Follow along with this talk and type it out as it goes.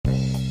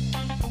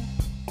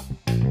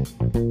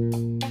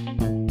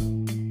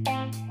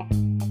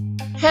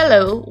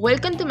Hello,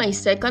 welcome to my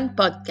second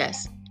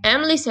podcast.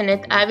 I'm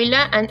Lisanet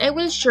Avila and I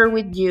will share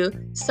with you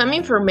some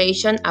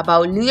information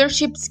about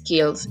leadership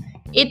skills.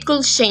 It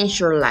could change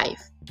your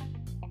life.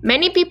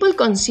 Many people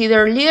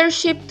consider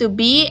leadership to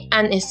be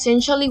an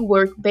essentially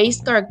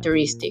work-based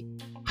characteristic.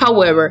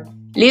 However,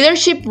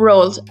 leadership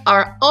roles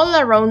are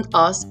all around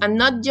us and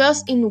not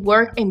just in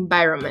work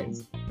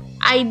environments.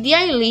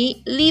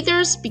 Ideally,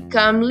 leaders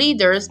become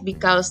leaders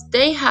because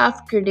they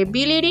have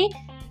credibility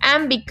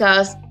and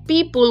because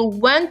people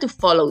want to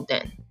follow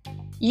them.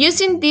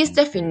 Using this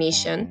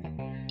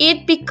definition,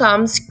 it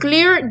becomes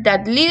clear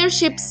that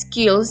leadership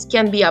skills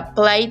can be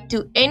applied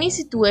to any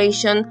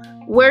situation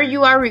where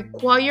you are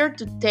required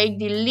to take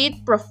the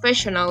lead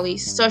professionally,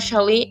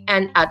 socially,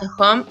 and at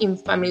home in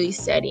family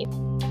setting.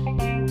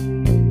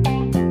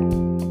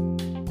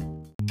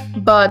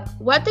 But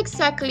what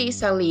exactly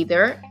is a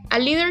leader? A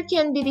leader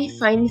can be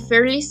defined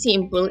fairly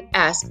simple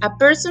as a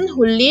person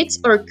who leads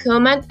or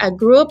commands a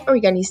group,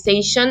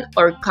 organization,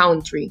 or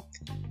country.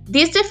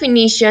 This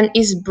definition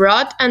is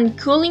broad and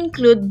could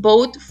include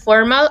both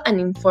formal and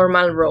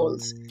informal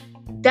roles.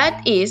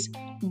 That is,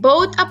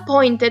 both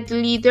appointed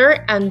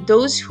leader and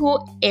those who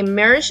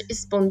emerge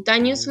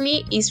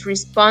spontaneously in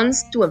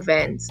response to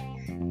events.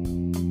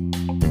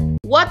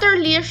 What are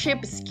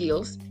leadership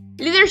skills?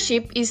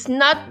 Leadership is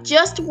not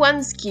just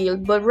one skill,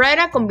 but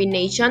rather a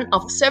combination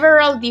of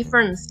several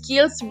different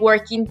skills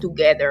working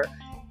together.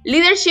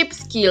 Leadership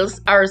skills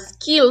are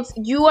skills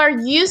you are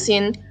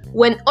using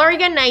when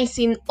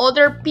organizing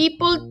other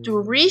people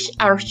to reach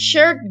our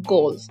shared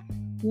goals.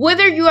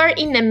 Whether you are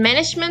in a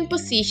management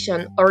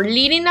position or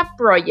leading a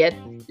project,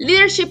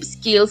 leadership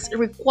skills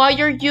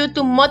require you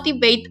to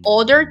motivate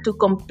others to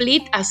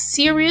complete a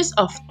series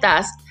of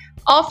tasks,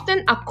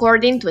 often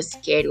according to a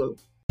schedule.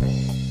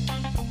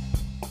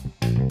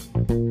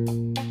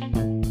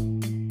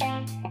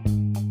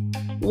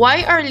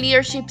 Why are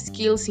leadership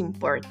skills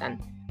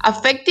important?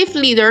 Effective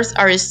leaders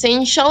are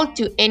essential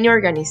to any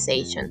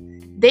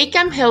organization. They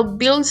can help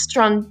build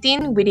strong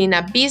teams within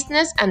a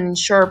business and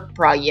ensure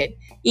project,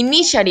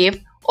 initiative,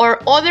 or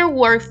other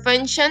work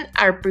function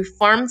are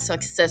performed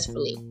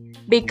successfully.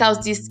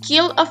 Because the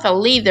skill of a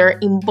leader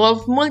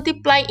involves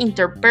multiple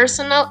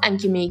interpersonal and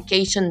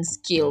communication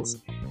skills,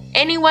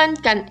 anyone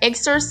can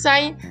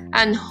exercise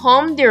and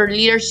hone their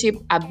leadership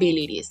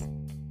abilities.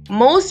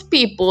 Most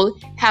people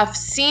have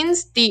seen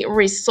the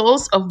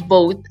results of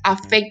both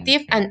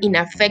effective and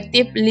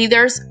ineffective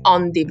leaders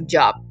on the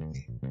job.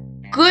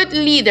 Good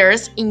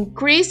leaders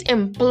increase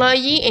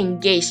employee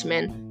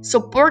engagement,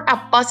 support a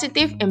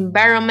positive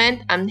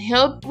environment, and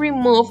help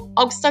remove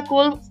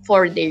obstacles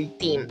for their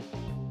team.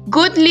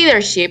 Good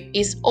leadership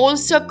is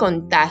also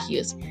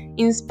contagious,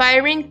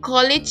 inspiring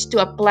colleagues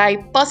to apply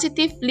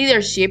positive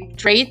leadership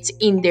traits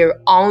in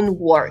their own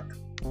work.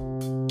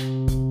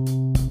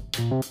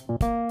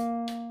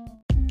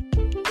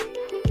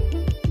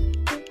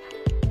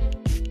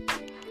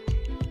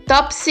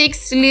 Top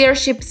 6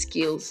 leadership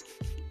skills.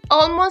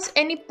 Almost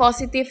any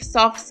positive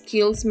soft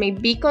skills may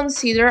be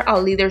considered a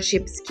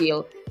leadership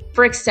skill.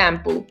 For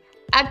example,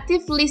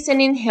 active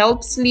listening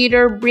helps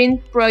leaders bring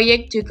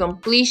projects to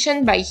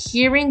completion by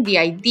hearing the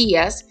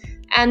ideas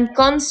and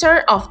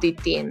concern of the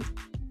team.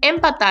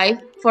 Empathy,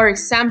 for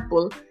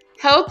example,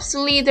 helps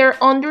leaders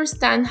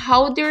understand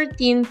how their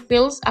team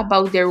feels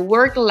about their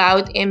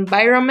work-load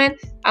environment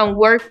and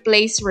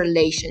workplace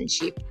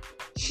relationship.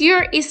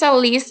 Here is a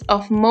list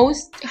of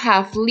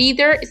must-have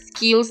leader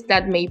skills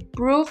that may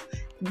prove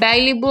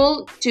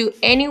valuable to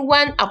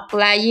anyone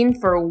applying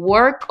for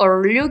work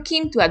or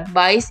looking to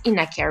advise in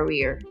a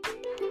career.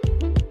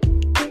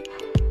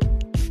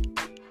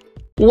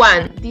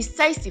 1.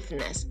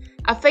 Decisiveness.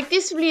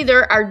 Effective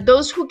leaders are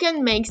those who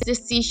can make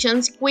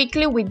decisions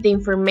quickly with the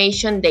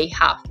information they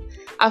have.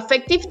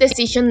 Effective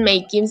decision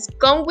making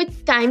comes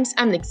with time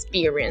and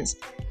experience.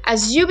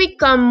 As you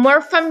become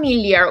more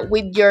familiar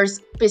with your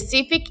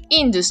specific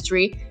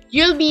industry,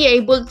 you'll be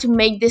able to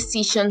make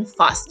decisions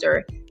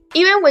faster,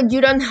 even when you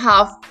don't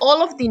have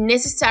all of the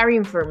necessary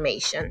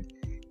information.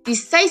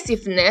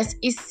 Decisiveness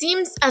is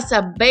seen as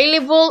a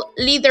valuable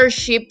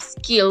leadership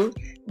skill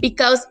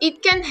because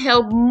it can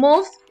help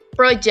move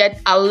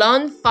projects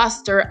along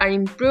faster and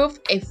improve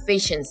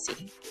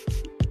efficiency.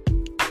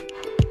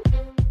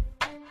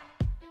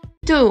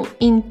 2.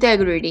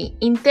 Integrity.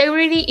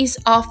 Integrity is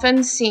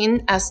often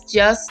seen as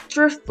just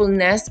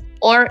truthfulness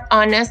or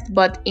honest,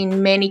 but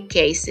in many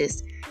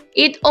cases,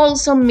 it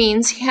also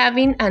means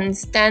having and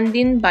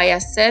standing by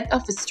a set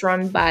of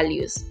strong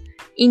values.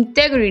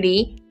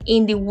 Integrity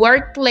in the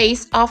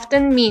workplace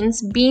often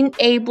means being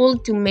able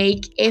to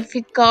make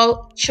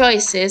ethical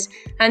choices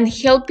and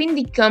helping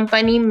the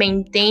company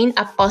maintain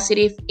a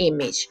positive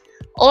image.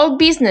 All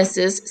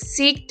businesses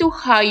seek to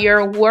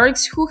hire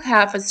workers who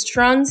have a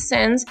strong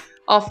sense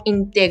of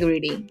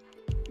integrity.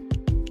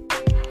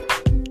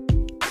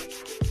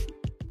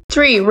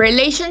 3.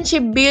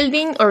 Relationship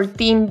building or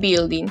team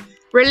building.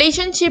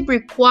 Relationships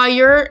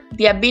require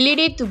the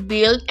ability to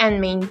build and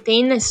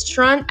maintain a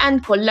strong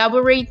and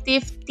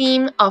collaborative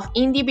team of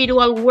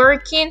individuals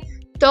working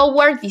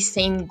toward the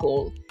same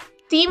goal.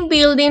 Team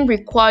building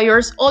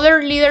requires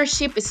other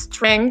leadership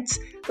strengths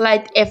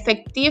like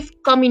effective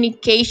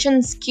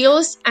communication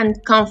skills and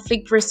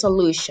conflict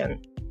resolution.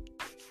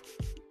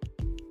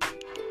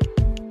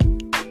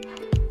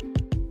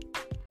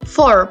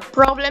 4.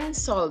 Problem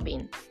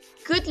solving.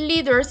 Good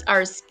leaders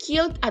are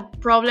skilled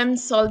at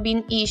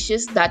problem-solving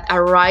issues that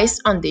arise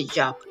on the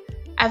job.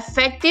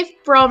 Effective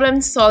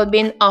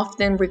problem-solving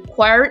often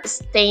requires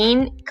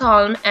staying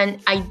calm and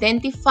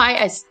identify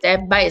a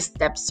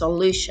step-by-step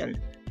solution.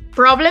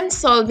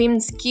 Problem-solving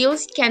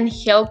skills can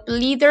help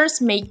leaders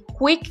make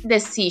quick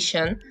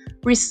decisions,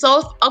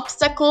 resolve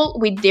obstacles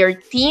with their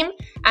team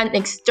and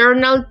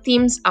external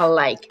teams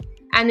alike,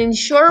 and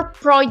ensure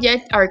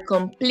projects are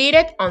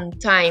completed on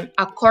time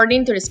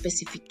according to the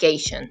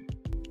specification.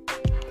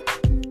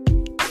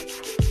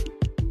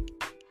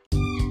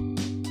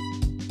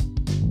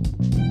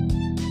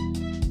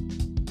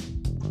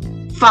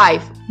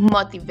 5.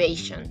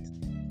 Motivation.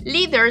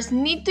 Leaders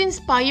need to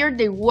inspire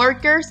their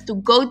workers to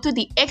go to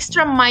the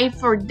extra mile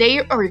for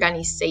their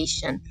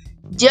organization.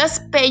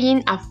 Just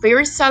paying a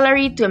fair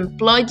salary to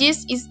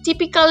employees is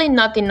typically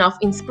not enough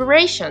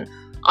inspiration,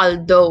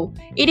 although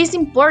it is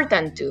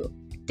important too.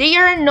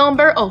 There are a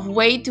number of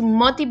ways to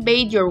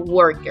motivate your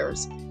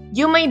workers.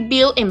 You may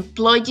build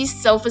employees'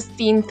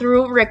 self-esteem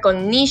through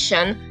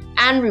recognition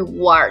and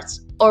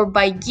rewards, or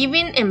by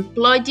giving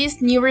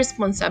employees new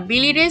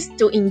responsibilities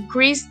to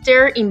increase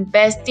their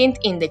investment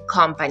in the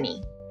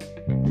company.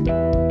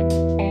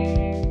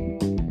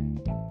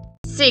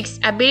 6.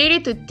 Ability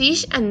to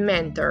teach and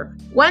mentor.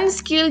 One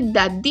skill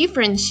that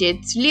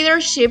differentiates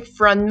leadership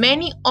from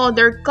many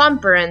other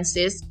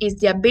competencies is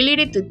the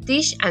ability to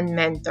teach and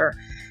mentor.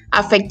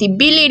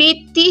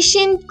 Effectively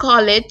teaching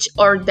college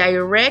or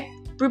direct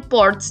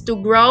reports to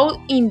grow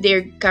in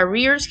their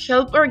careers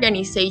help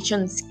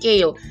organizations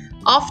scale.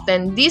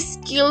 Often, these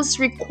skills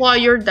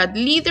require that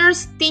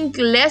leaders think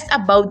less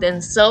about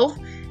themselves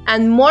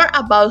and more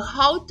about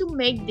how to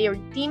make their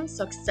team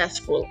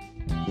successful.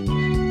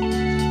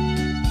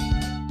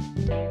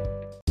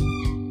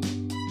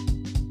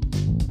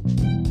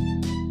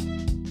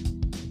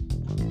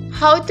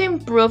 How to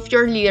improve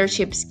your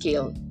leadership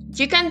skill.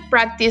 You can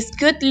practice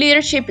good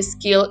leadership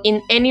skill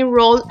in any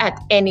role at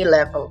any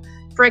level.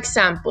 For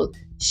example,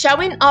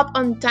 showing up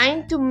on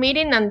time to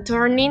meeting and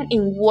turning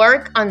in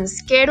work on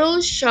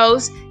schedule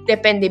shows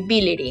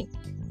dependability.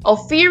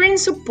 Offering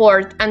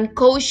support and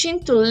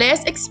coaching to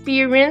less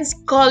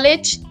experienced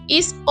colleagues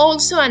is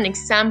also an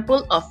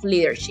example of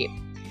leadership.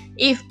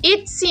 If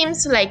it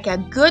seems like a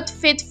good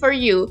fit for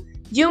you,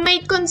 you may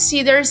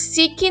consider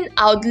seeking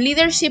out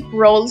leadership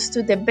roles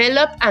to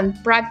develop and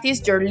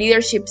practice your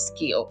leadership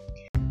skill.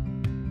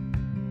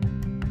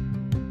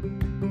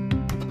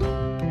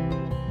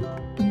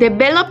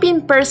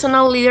 Developing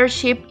personal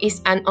leadership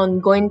is an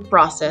ongoing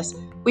process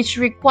which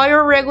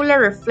requires regular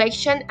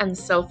reflection and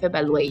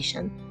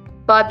self-evaluation.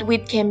 But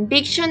with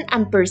conviction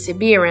and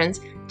perseverance,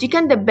 you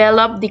can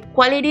develop the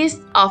qualities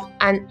of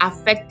an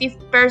effective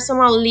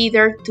personal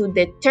leader to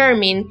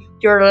determine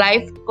your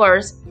life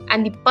course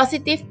and the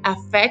positive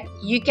effect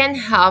you can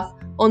have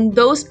on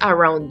those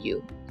around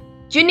you.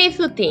 You need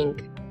to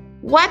think,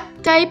 what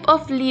type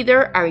of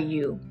leader are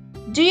you?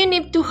 Do you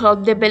need to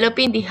help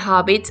developing the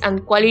habits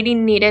and quality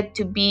needed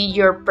to be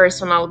your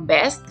personal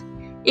best?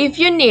 If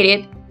you need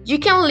it, you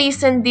can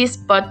listen this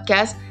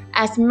podcast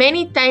as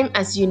many times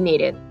as you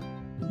need it.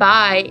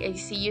 Bye, I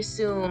see you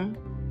soon.